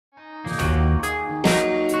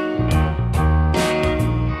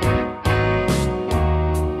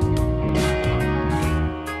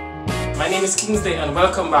name is Kingsley and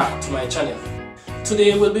welcome back to my channel.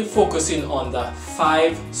 Today we'll be focusing on the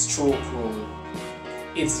 5-stroke rule.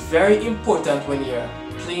 It's very important when you're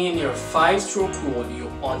playing your 5-stroke rule you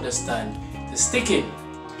understand the sticking.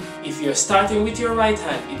 If you're starting with your right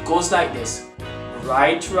hand, it goes like this: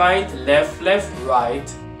 right, right, left, left,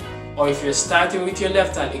 right. Or if you're starting with your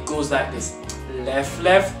left hand, it goes like this: left,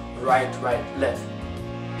 left, right, right, left.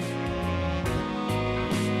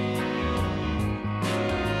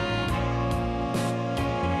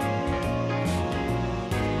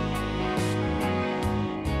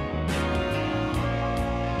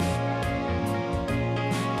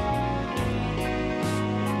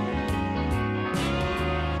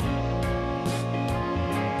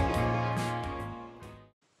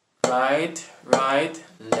 Right, right,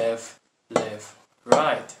 left, left,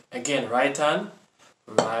 right. Again, right hand,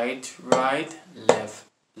 right, right, left,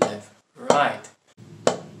 left, right.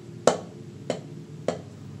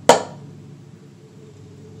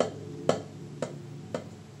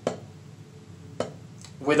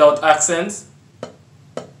 Without accents.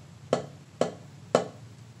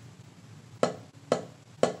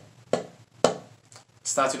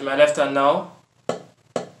 Start with my left hand now.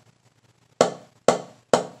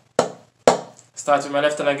 Start with my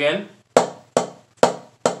left hand again.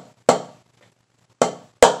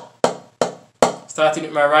 Starting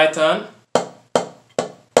with my right hand.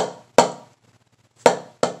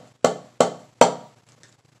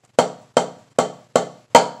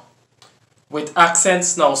 With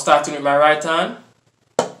accents now, starting with my right hand.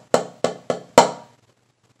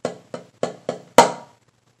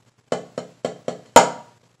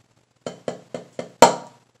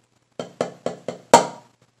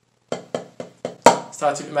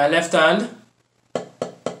 Starting with my left hand.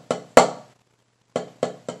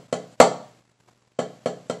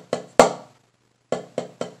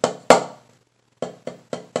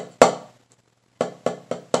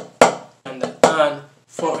 And the hand,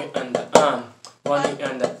 4 hit and the hand, 1 hit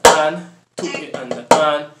and the hand, 2 hit and the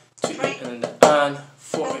hand, 3 hit and the hand,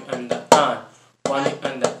 4 hit and the hand, 1 hit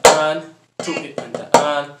and the hand, 2 hit and the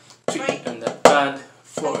hand, 3 hit and the hand,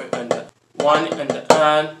 4 hit and the 1 hit and the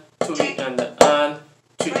hand, 2 hit and the hand,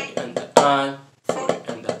 3 and the hand, 4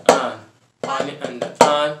 and the hand, 1 and the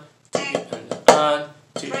hand, 2 and the hand,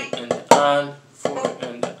 3 and the hand, 4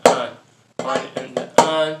 and the hand, 1 and the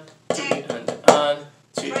hand, 2 and the hand,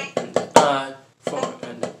 3 and the hand, 4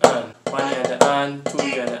 and the hand, 1 and the hand, 2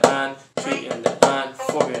 and the hand, 3 and the hand,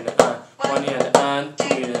 4 and the hand, 1 and the hand,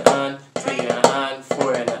 2 and the hand, 3 and the hand,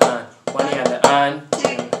 4 and the hand, 1 and the hand, 2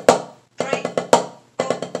 and the hand.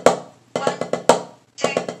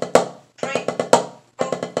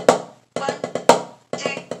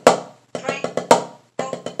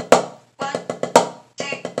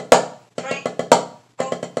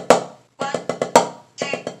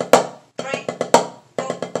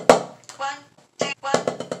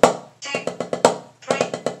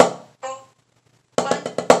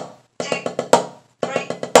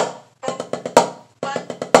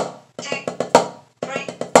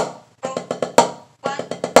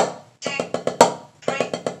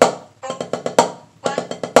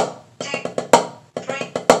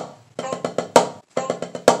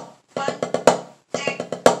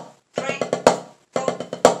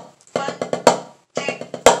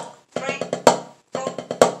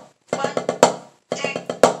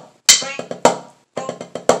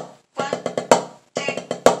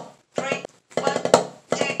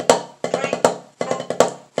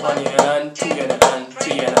 One hand, 2